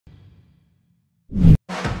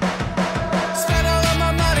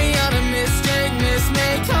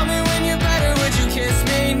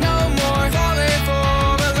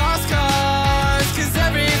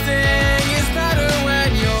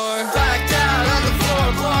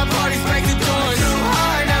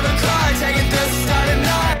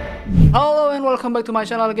welcome back to my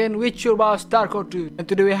channel again with your boss Darkcore dude. And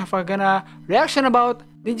today we have a gonna reaction about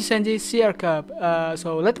Nijisanji CR Cup.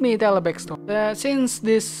 So let me tell a backstory. Since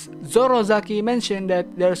this Zorozaki mentioned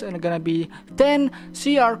that there's gonna be 10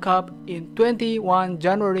 CR Cup in 21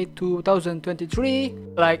 January 2023.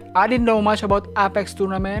 Like, I didn't know much about Apex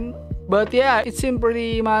tournament, but yeah, it seemed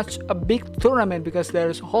pretty much a big tournament because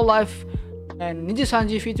there's Hololive and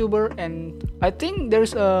Nijisanji Vtuber, and I think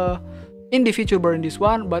there's a indie Vtuber in this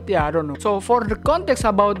one, but yeah, I don't know. So for the context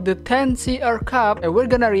about the 10 CR Cup, we're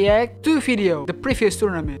gonna react to video the previous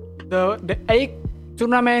tournament, the 8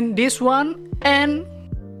 tournament, this one, and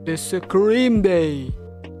the Scrim Day,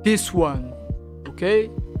 this one. Okay,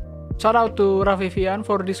 shout out to Ravivian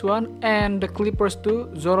for this one, and the Clippers too,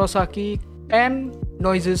 Zorosaki and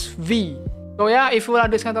Noises V. So yeah, if you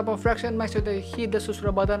like this kind of reaction, make sure to hit the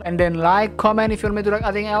subscribe button and then like, comment if you want me to like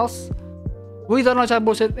anything else. We don't know chat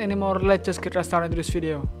bullshit anymore, let's just get started into this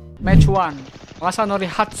video. Match 1, Masanori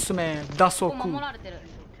Hatsume Dasoku.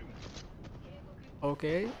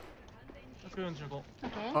 Okay.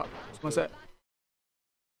 Ah, sumimasen.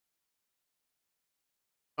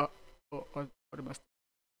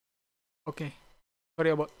 Okay.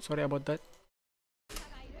 Sorry about that.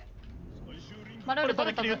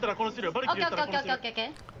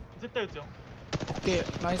 Okay,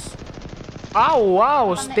 nice. Oh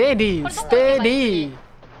wow, steady.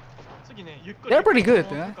 They're pretty good,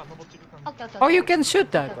 huh? Oh, you can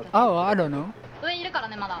shoot that. Oh, I don't know.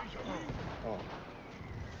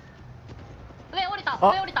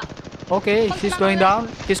 Oh, okay, he's going down.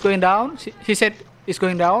 He said he's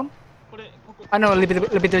going down. I know a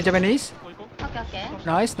little bit Japanese.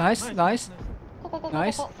 Nice.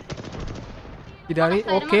 Hidari,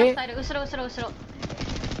 okay.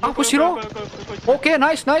 Ah, Ushiro. Okay,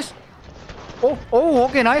 nice. Oh,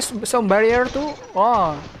 okay, nice. Some barrier too.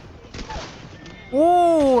 Wow.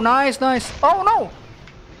 Oh, nice. Oh no.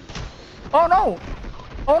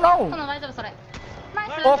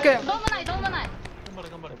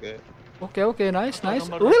 Okay, nice.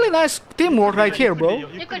 Really nice teamwork right here, bro.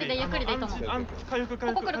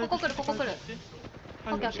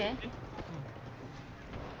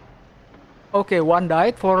 Okay, one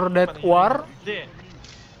died for that war.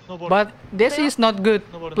 But this is not good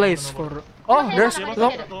place for. Oh, there's right.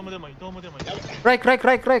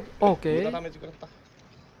 Okay.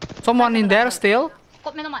 Someone in there still.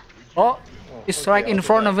 Oh, it's right in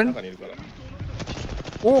front of him.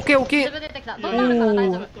 Okay.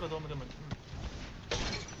 Ooh.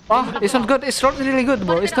 Ah, it's not good. It's not really good,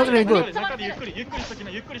 bro. It's not really good.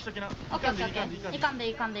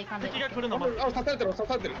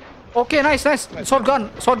 Okay, nice.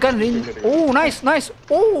 Shotgun in. Oh, nice.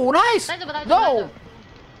 Oh, nice. No.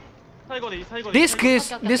 These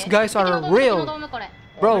guys are real,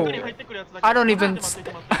 bro. I don't even.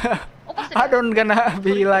 I don't gonna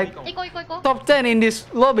be like top 10 in this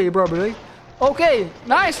lobby, probably. Okay,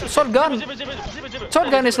 nice shotgun.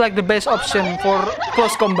 Shotgun is like the best option for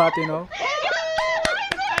close combat, you know.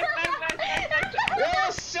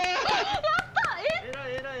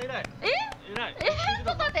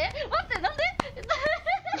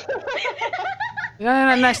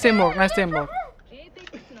 Yeah, nice teamwork.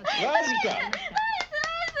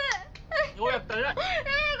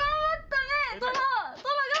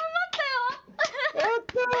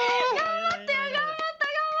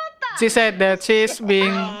 She said that she's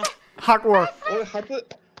being hard work.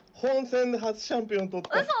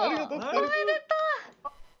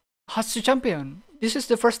 Hatsu champion. This is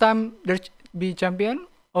the first time there be champion.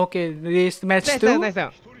 Okay, this match 2.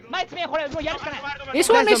 This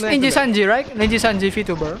one is Nijisanji, right? Nijisanji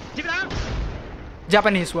Vtuber.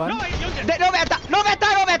 Japanese one.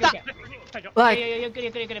 Like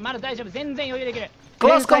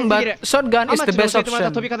close combat, shotgun is the best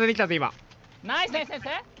option.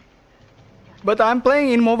 But I'm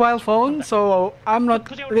playing in mobile phone, so I'm not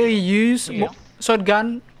really use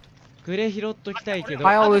shotgun.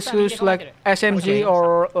 I always use like SMG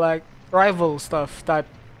or like rival stuff type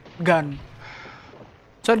gun.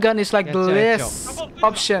 Shotgun is like the last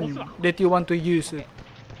option that you want to use it.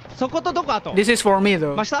 This is for me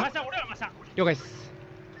though.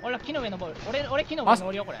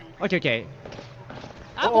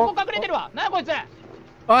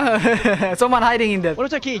 Someone hiding in that.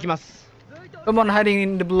 Someone hiding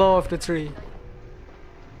in the below of the tree.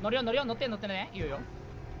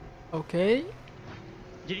 Okay.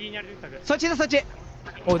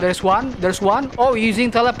 Oh, there's one. Oh,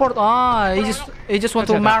 using teleport. Ah, he just want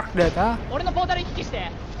to mark that, huh?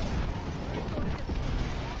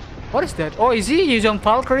 What is that? Oh, is he using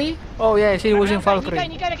Valkyrie? Oh yeah, he was using Valkyrie.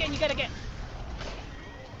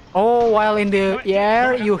 Oh, while in the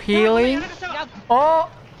air, you healing. Oh!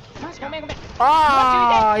 ごめんごめん。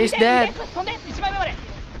 Ah, he's dead. 飛んで1枚目まで。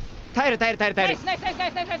耐える。ナイスナイスナイスナイスナイスナ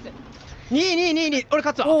イスナイス。 2俺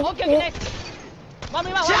勝つわ。おオッケーオッケーナイス。ワン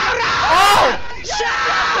ワンワン。しゃーしゃ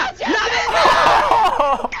ーなめんな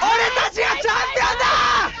俺たちがチャンピオンだ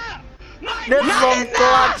That's some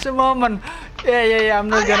clutch moment. Yeah, I'm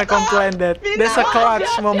not gonna complain that. That's a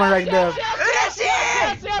clutch moment right there. 嬉しい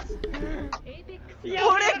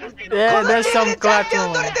Yeah, that's some チャン clutch ピオ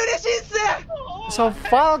ン取れ moment. て嬉しいっす So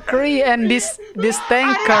Valkyrie and this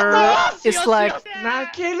tanker is like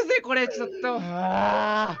泣けるぜこれちょっと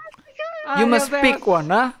you must pick one,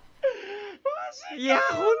 huh? いや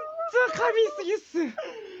ほんと神すぎっす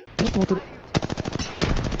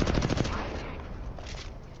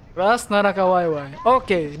Ras Naraka YY.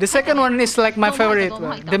 Okay, the second one is like my favorite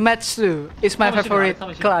one. The match 2 is my favorite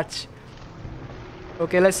clutch.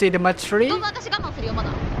 Okay, let's see the match 3. どうぞ私我慢するよまだ。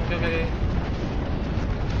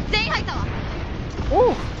全員入ったわ。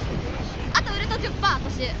 Ooh. あとウルト10%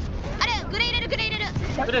私。あれグレ入れるグレ入れる。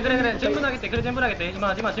グレグレグレ全部投げてグレ全部投げて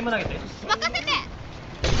今全部投げて。任せて。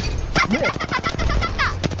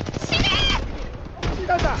死ね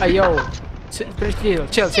ー。 Yo,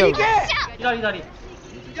 chill. 左左。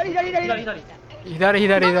Hidari.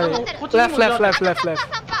 Left. それ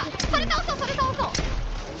倒そうそれ倒そ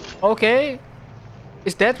う。 Okay.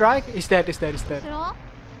 Is that right? Is that? 後ろ。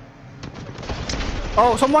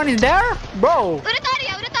 Oh, someone is there? Bro. ウルトある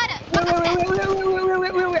よウルトある。任せて。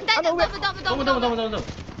大丈夫ドム。ドム。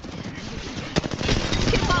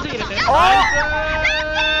Oh!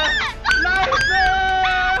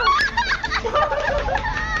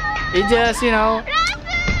 It just,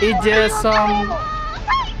 it just some.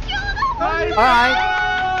 Alright.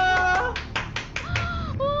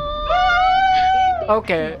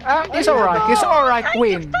 Okay, it's alright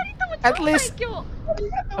win. At least,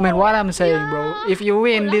 I mean, what I'm saying, bro. If you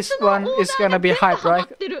win this one, it's gonna be hype, right?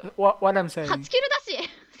 What I'm saying. 8キルだし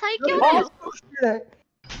最強だよ。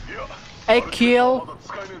 A kill.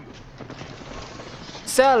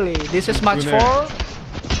 Sally, this is match 4.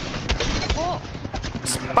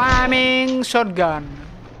 Spamming shotgun.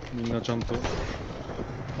 みんなちゃんと。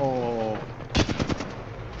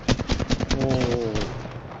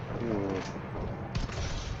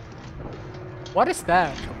What is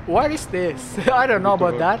that? What is this? I don't know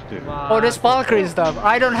about that. Oh, there's Valkyrie stuff.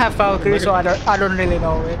 I don't have Valkyrie, so I don't really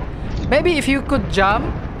know it. Maybe if you could jump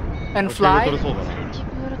and fly. 取れそうだ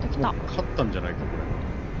な。もう勝ったんじゃないかこ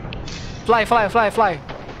れ。Fly.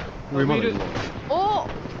 上まで行こう。お。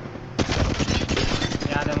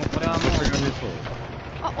いやでもこれはもう。さすがにそう。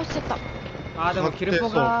あ落ちてった。あでもキルポ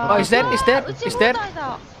が。 Oh, is that? 打ち放題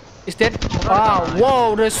だ。 Is that? Wow,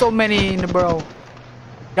 whoa, there's so many in the bro.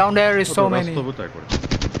 Down there is so ラス many. ト舞台これ。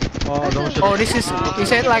ああ騙してる。 Oh, this is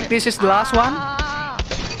it like this is the last one?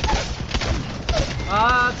 ち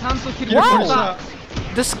ゃんとキル Wow!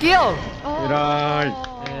 The skill! 偉い。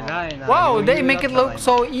偉いな。 Wow, they make it look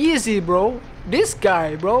so easy, bro. This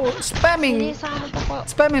guy, bro, spamming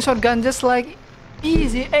shotgun just like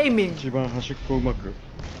easy aiming. 一番端っこうまく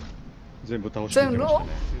全部倒していきましたね。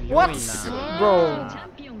 What's bro?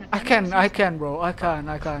 I can, bro. I can.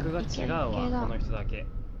 これが違うわこの人だけ。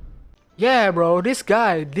 Yeah, bro. This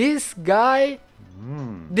guy, う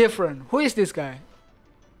ん。 different. Who is this guy?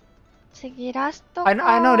 次ラスト。 I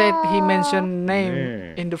know that he mentioned name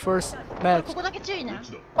Yeah. in the first match. ここだけ注意ね。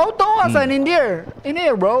 Oh, Towa-san in here,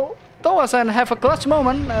 bro. Towa-san have a clutch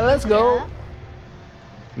moment. Let's go.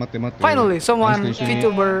 待って待って。 Finally, someone 安心してね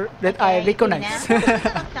VTuber that I recognize.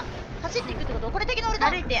 走っていくってこと？これ敵の俺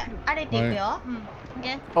だ。歩いていくよ。うん。オッケ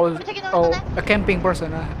ー。 Oh, これ敵の俺だね。 a camping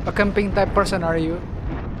person. A camping type person are you?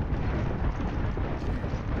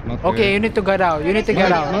 待って Okay, you need to get out. You need to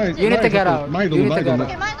get out. You need to get out. You need to get オッ out.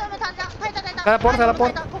 ケー前の単調。耐えた。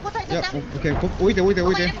Teleport. ここ耐えいやた。オッケー置いて置いて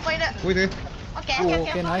置いてここいる。置いて。オッケー。 Oh,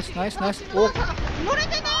 okay, nice. Oh, 乗れて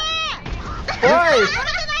ね oi!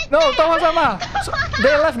 No, Towa-sama.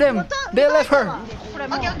 They left them. They left her. オ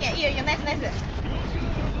ッケーいいよナイス。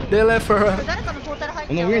 They left her. 誰かのポータル入っ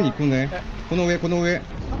この上に行くね。この上。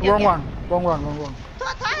 Wrong one. Wrong.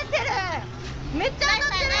 耐えてる。めっちゃ当た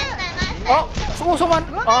ってる。 Oh, someone.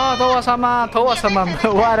 Oh, Towa-sama.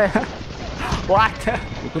 What?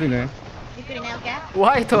 ゆっくりね。ゆっくりねオッケー。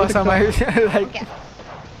 Why Towa-sama? オッ Like ケー。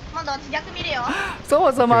今度私逆見るよ。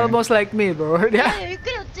 Towa-sama almost like me, bro. Yeah. ゆっく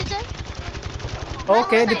り落ち着いて。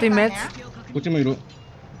 Okay, the teammates. こっちもいる。オッ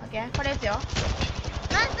ケーこれ打つよ。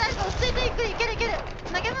ナイス落ち着いていくいける。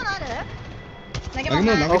投げ物ある？投げ物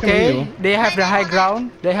ない。 Okay, they have the high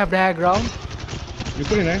ground. ゆっ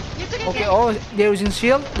くりね。ゆっくり Okay, oh, they're using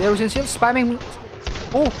shield. Spamming.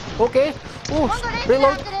 Oh, okay.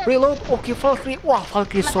 Reload. Okay, Valkyrie. Wow,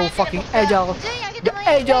 Valkyrie is so fucking agile. The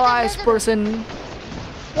agilized person.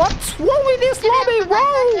 What's wrong with this lobby, bro?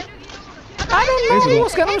 I don't know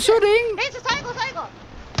who's gonna shooting. レイス最後最後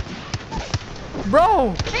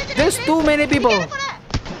Bro, there's too many people.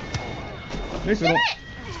 ナイスのナ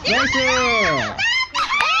イス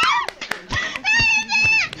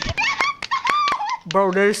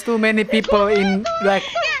Bro, there's too many people in like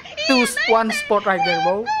one spot right there,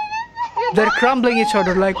 bro. They're crumbling each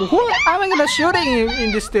other like, what am I gonna shooting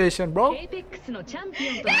in this station, bro?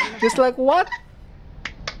 Just like what?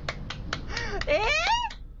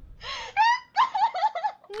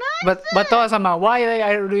 But Towa-sama, why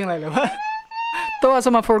are you doing like that?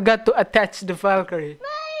 Towa-sama forgot to attach the Valkyrie.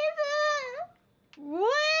 う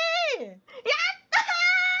え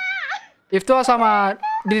ー If Towa-sama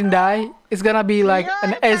didn't die, it's gonna be like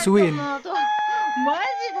an ace win. マ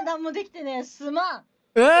ジで何もできてねすまん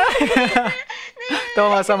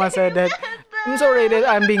Towa-sama said that. I'm sorry that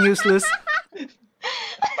I'm being useless.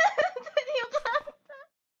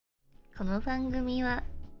 この番組は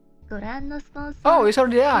ご覧のスポンサ Oh, ー it's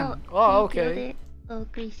already done. の Oh, 提供 okay. でお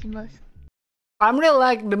送りします。 I'm really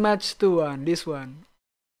like the match 2 one, this one.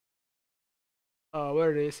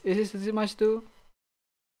 Where it is? Is this the match 2?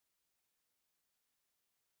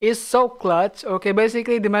 It's so clutch, okay?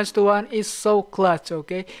 Basically, the match 2 one is so clutch,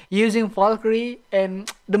 okay? Using Valkyrie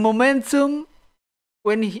and the momentum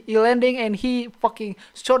when he landing and he fucking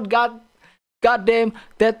shot goddamn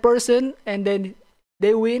that person and then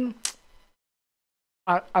they win.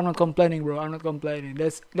 I'm not complaining, bro. I'm not complaining.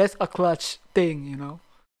 That's a clutch thing, you know.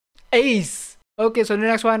 Ace. Okay, so the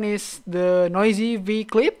next one is the Noisy V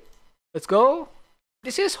clip. Let's go.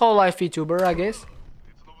 This is Hololive VTuber, I guess.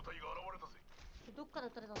 どっから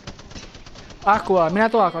取れたの Aqua,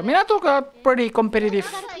 Minato Aqua. Minato Aqua, pretty competitive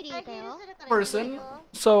いたよ person,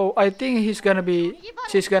 so I think she's gonna be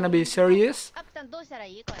serious. カプタンどうしたら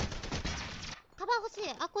いいこれカバー欲しい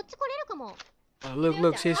あこっち来れるかも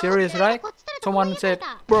Look, she's serious, right? Someone said,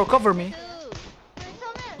 "Bro, cover me."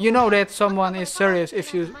 You know that someone is serious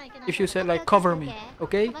if you said like cover me,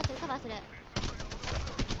 okay? カバーするカバーする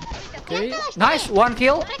Okay, nice. One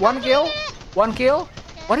kill.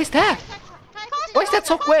 What is that? What is that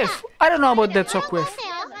shockwave? I don't know about that shockwave.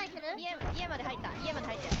 家まで入った家まで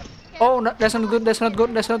入って Oh, no, that's not good. That's not good.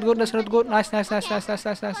 Nice. カバー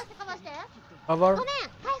して Cover. ごめん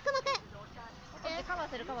回復幕カバー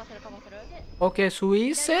するカバーするカバーする Okay,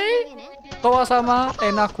 Suisei, Towa-sama,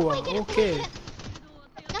 and Aqua. Okay.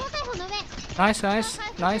 生裁縫の上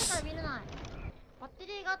Nice. 見れないバッテ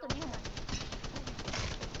リーがあと2本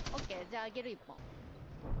オッケーじゃああげる1本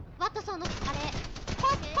ワットソンのあれコ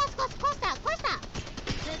ースター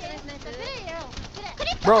ク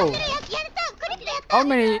リップ Bro, やったクリップやった how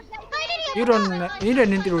many? You don't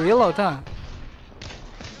need to reload, huh?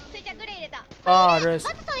 スイちゃんグレー入れた Ah, there's.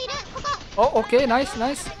 ワットソンいるここ Oh, okay. Nice.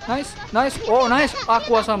 Oh, nice.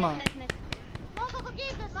 Aqua-sama. もうここキ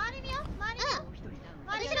ープ周り見よ周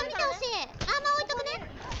り後ろ見てほしいあーまあ置いとくね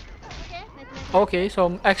Okay,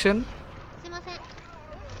 so action. すいません失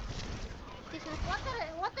礼します終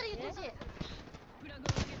わったら言ってほしい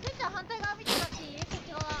スイちゃん反対側見てもらっていいこっ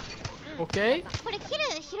ち側 Okay. これキル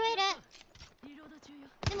拾える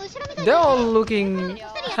でも後ろ見た They're all looking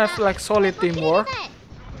have like solid teamwork.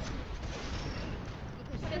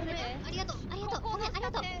 ありがとうごめんあり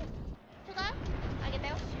がとうちょうだいあげた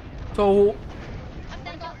よ So あっ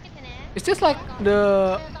たりとつけてね it's just like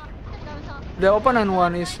the opponent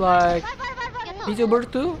one is like VTuber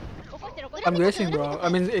too. 怒ってる I'm guessing, bro. I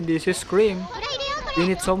mean, this is Scrim. 裏入れようこれ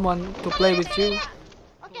You need someone to play with you.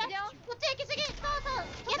 オッケーこっち行き過ぎそう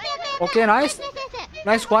やって Okay, nice. 先生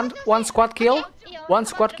Nice one squad kill. One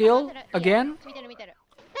squad kill again. 見てる見てる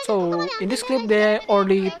So in this clip, there are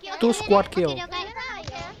only 2 squad kill. 了解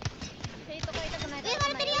フェイトが痛くない上割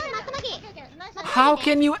れてるよマクマギ How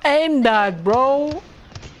can you aim that, bro? も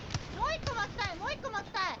う一個巻きたい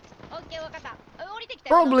オッケーわかった降りてきた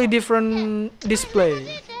Probably different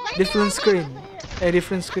display, different screen, a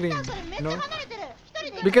different screen, you know?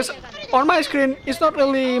 Because on my screen, it's not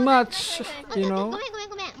really much, you ご know? めん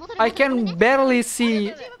ごめん戻る I can barely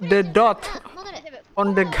see the dot 戻る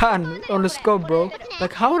on the gun, on the scope, bro.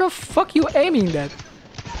 Like, how the fuck you aiming that?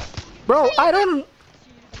 Bro, I don't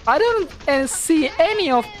see any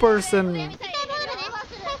of person.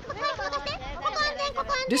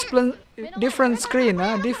 Different screen,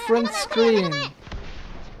 huh? Different screen.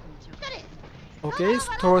 Okay,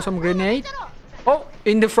 throw some grenade. Oh,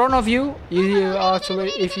 in the front of you, you actually,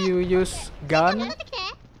 if you use gun.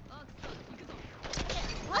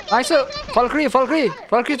 Nice, Valkyrie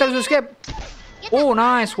tries to escape. Oh,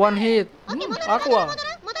 nice, one hit. Aqua.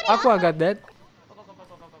 Aqua got that.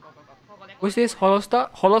 What's this? Holostar?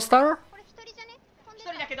 Holostar? これ一人じゃね飛んで一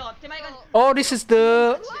人だけど手前が Oh, this is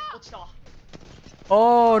the. 落ちたわ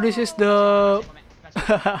Oh, this is the. ごめん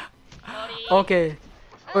Okay.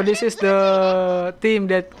 So this is the team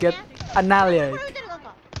that get こ annihilated. れ撃てるなん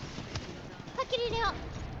か先に入れよ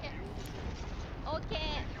うオッケー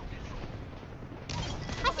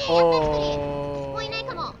走りやった一人も Oh. ういない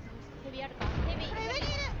かもヘビあるかヘビこれ上にいる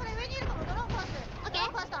これ上にいるかもドローンファースオッケー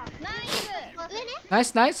ファーストナイス上ね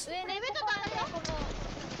Nice, nice. 上ねちょっとあれだこの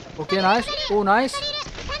Okay, nice. Oh, nice. 3人いる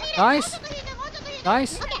Nice. もうちょっと引いてもうちょっと引いて Nice.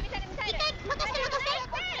 オッケーミサイルミサイル一回任せて任せ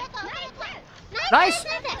て Nice.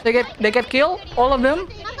 They get killed. All of them. ま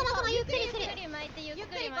たまたゆっくりゆっくりゆっくり巻いてゆっ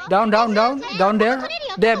くり巻いて Down, down, down, down there. 取れる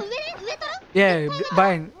よ There. 上上取る Yeah,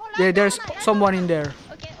 Bind. There's someone in there. オ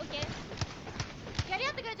ッケーオッケーやり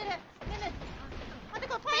合ってくれてるねえねえ待って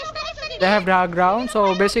これファイ下に They have the high ground,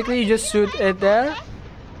 so basically you just shoot it there.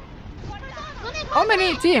 How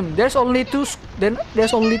many team? There's only two. Then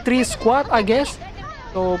there's only 3 squad, I guess.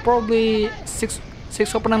 So probably six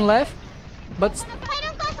opponent left. But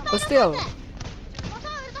still. フ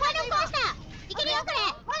ァイルンコーしたいけるよこれ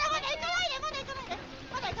まだまだ行かないでま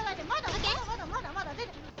だ行かないでまだ行かないでまだまだまだ出て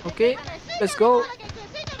Okay, let's go.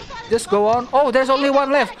 Just go on. Oh, there's only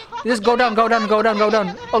one left. Just go down, go down, go down, go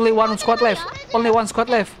down. Only one squad left. Only one squad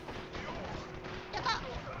left. やったアク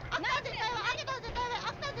ター絶対上アクター絶対上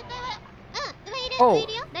アクター絶対上上いる Oh. 上い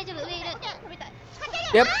るよ大丈夫上いる飛びたい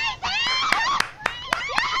Yep.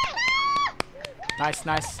 Nice,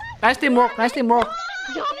 nice. Nice teamwork. Nice teamwork.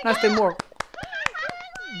 Nice teamwork.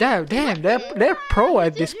 Damn, they're pro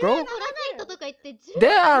at this, bro. トラナイトとか言って They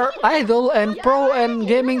are idol and pro and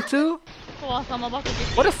gaming too. コア様爆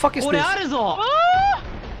撃 What the fuck is 俺 this? あるぞ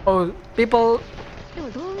Oh, people.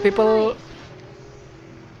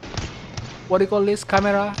 What do you call this?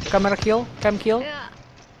 Camera kill? Cam kill?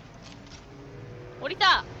 降り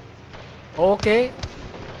た Okay.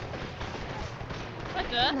 ナイ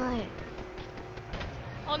スない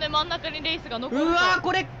ほんで真ん中にレイスが残るうわー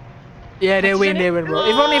これ Yeah, they win, bro.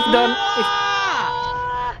 Even if done, if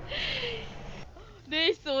あ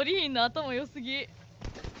レイスオリーンの頭良すぎ10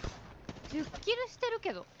キルしてる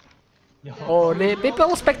けど oh, the people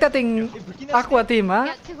spectating Aqua team, い huh?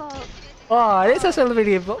 や違う Oh, this is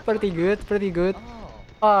pretty good, pretty good.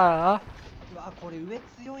 Ah, うわこれ上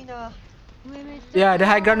強いな 上めっちゃ yeah, the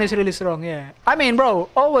high ground is really strong. Yeah, I mean, bro,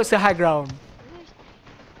 always the high ground.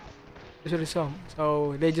 It's really strong.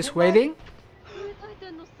 So they just waiting. 上書いて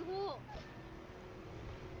んのすごい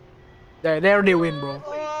They already win, bro. す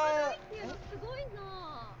ごい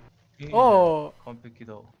な Oh, 完璧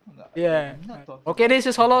だ yeah. Okay, this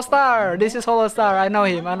is Holostar. This is Holostar. I know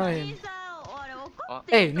him. I know him.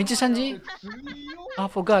 Hey, Nijisanji. I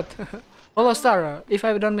forgot. Holostar, if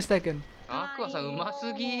I'm not mistaken. アクアさんうま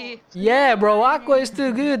すぎ Yeah, bro, Aqua is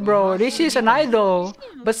too good, bro. This is an idol,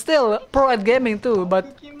 but still pro at gaming too. But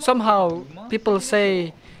somehow people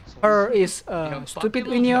say her is a stupid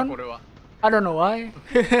minion. I don't know why.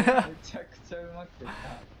 めちゃくちゃうまくてさ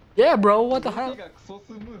Yeah, bro, what the hell? 手がクソ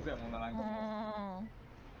スムーズやもんななんかも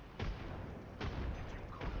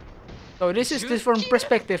So this is different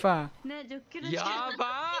perspective, huh? ね10キルや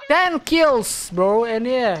ば 10 kills, bro, and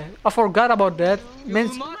yeah, I forgot about that. ー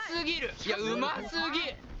Means うますぎるいやうますぎ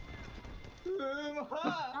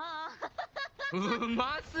う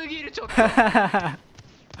ますぎるちょっと い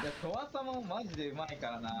やトワ様もマジでうまいか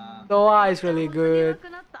らな Toa is really good. い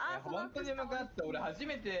や本当にうまくなった俺初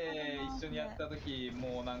めて一緒にやった時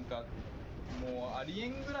もうなんかもうありえ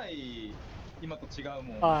んぐらい今と違う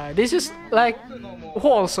もん This is like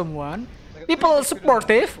wholesome one. People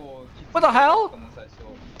supportive. What the hell?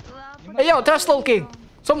 Hey, yo, trash talking.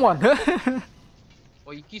 Someone.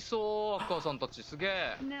 あ行きそうアクアさんたちすげ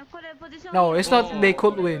え No, it's not. They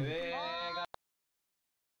could win.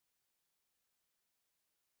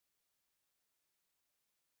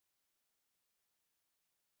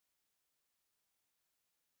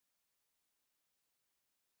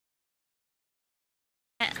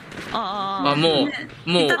 あも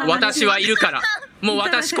う私はいるからもう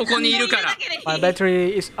私ここにいるから My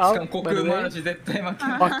battery is しか out. も国 By the もある way. し絶対負け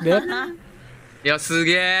ない Fuck that. いやす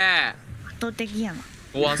げえ圧倒的やな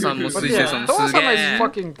おわさんも But 水星さ yeah, んもすげ Toa-sama is え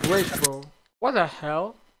fucking great, bro. What the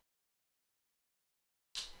hell?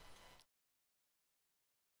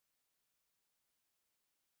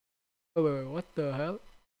 Wait, what the hell?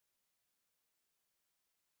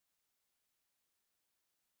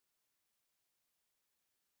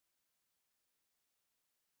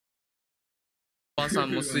おわさ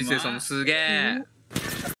んも水星さんもすげえ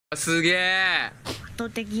すげえ圧倒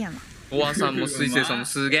的やなおわさんも水星さんも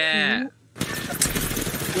すげえ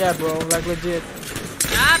Yeah, bro, like legit.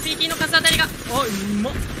 PT の数当たりが、お、うま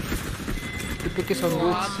っ。 The pick is on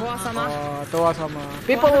good. Towa-sama. Towa-sama.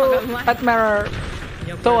 People admire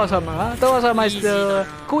Towa-sama. Towa-sama is the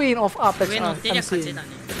queen of Apex 上乗ってりゃ勝ち MC. だね。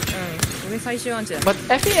俺最終アンチだ。 But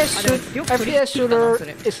FPS shooter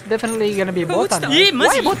is definitely gonna be Botan. Right?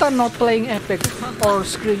 Why Botan not playing Apex or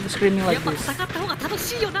screaming や like っぱ this? 戦った方が楽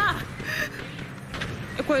しいよな。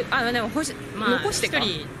これ、でも残してか。一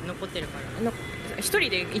人残ってるから。一人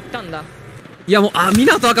で行ったんだ。いやもう、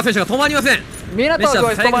港赤選手が止まりません。港メッシャ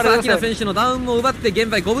ー、赤は止まりません。明選手のダウンも奪って現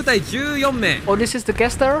在5部隊14名。Oh, this is the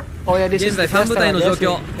caster? Oh yeah, this 現 is the 在 caster. 3部隊の状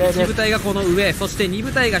況。 Yes, 1部隊がこの上、そして2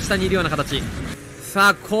部隊が下にいるような形。さ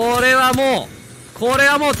あ、これはもう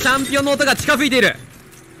チャンピオンの音が近づいている。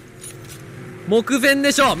目前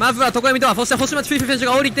でしょう。まずは常闇とは、そして星町フィフィ選手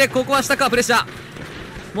が降りて、ここは下か、プレッシャー。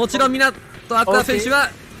もちろん港アクア選手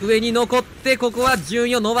は上に残って、ここは順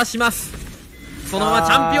位を伸ばします。そのまま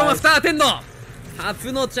チャンピオンはスターテンド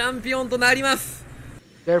初のチャンピオンとなります。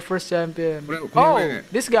 Their first champion. これ Oh, ね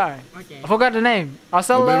this guy. I forgot the name.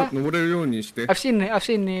 Asala. 登れるようにして I've seen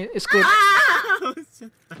it. It's good.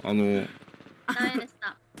 あのダメでし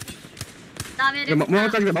た。ダメで守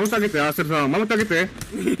した。ってあげて守ってあげてアーセルさん守ってあげて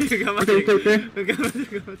頑張撃て撃て撃てごめん、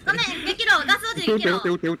激ロ、ガス落ち激ロ。撃て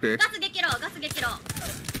撃て撃てガス激ロ、ガス激ロ。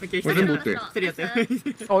全部撃って一人やったよ。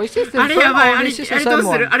 Oh, is this the あれやばい、oh, あれ this is the どう same す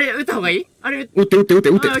one. る？あれ撃った方がいい？あれ撃って撃って撃って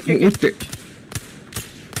撃ってあオッケー撃って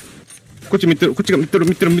こっち見てるこっちが見てる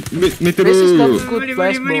見てる見てる This is not good 無理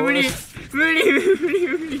place, 無理無理 boys. 無理無理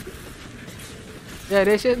無理。 Yeah,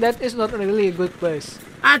 that is not really a good place.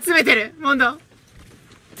 あ、詰めてる、モンド。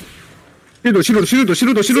シールドシールドシールドシー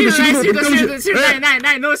ルドシールドシールドシールドシールドシールド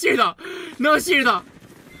ないノーシールドノーシールド。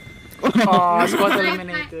 Oh, squad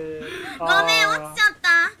eliminated. ごめん、落ちちゃった。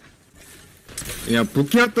いや武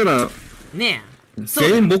器あったらねえ。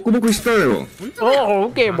全員ボコボコしたよ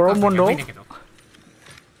Oh, okay, bro, Mondo.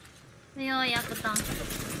 強いヤクタン。今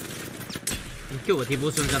日はディボ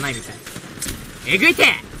ーションじゃないみたい。えぐいて。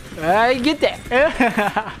I get it.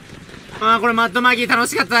 あー、これマッドマギー楽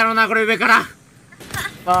しかっただろうな、これ上から。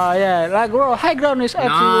Yeah, like bro, high ground is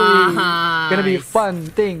absolutely gonna be fun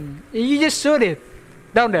thing. You just shoot it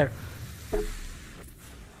down there.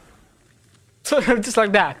 So just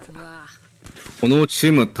like that. このチ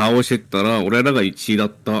ーム倒してたら俺らが1位だっ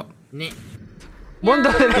たね。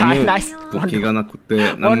Mondo, でも nice. 武器がなく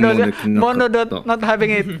て何もできなか Mondo った not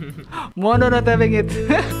having it. Mondo not having it.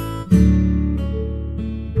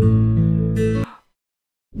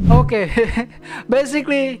 Okay,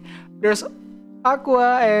 basically there's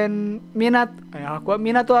Aqua and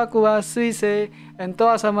Minato Aqua, Suisei, and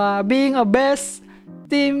Towa-sama being a best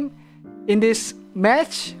team in this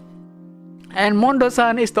match. And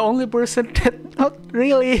Mondo-san is the only person that not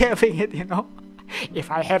really having it, you know.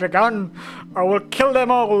 If I had a gun, I will kill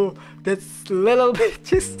them all. That's little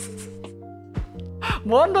bitches.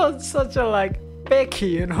 Mondo's such a like picky,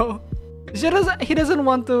 you know. He doesn't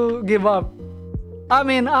want to give up. I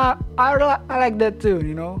mean, I like that too,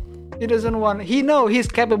 you know. He doesn't want. He know his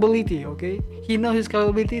capability, okay. He know his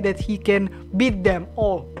capability that he can beat them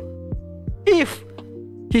all if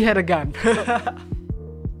he had a gun.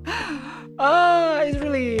 It's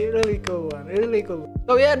really cool one. Really cool.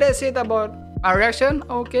 So yeah, that's it about our reaction.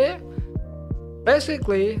 Okay.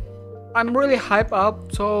 Basically, I'm really hyped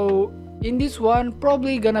up. So in this one,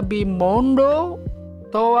 probably gonna be Mondo,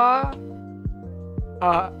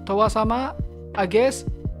 Towa-sama. I guess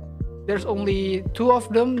there's only 2 of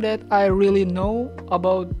them that I really know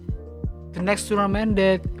about the next tournament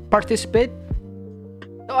that participate.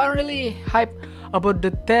 So I'm really hyped about the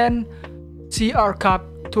 10 CR Cup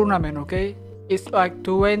tournament. Okay, it's like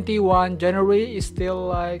 21 January. It's still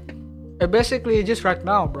like basically just right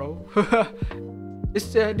now, bro.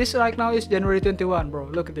 This right now is January 21, bro.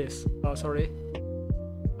 Look at this. Oh, sorry.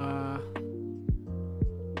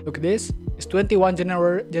 Look at this. It's 21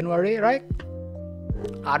 January, right?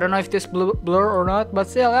 I don't know if this blur or not, but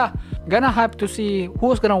still, yeah, gonna hype to see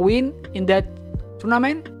who's gonna win in that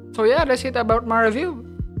tournament. So yeah, that's it about my review.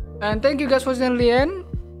 And thank you guys for watching till the end.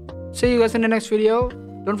 See you guys in the next video.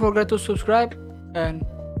 Don't forget to subscribe and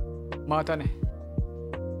mata ne.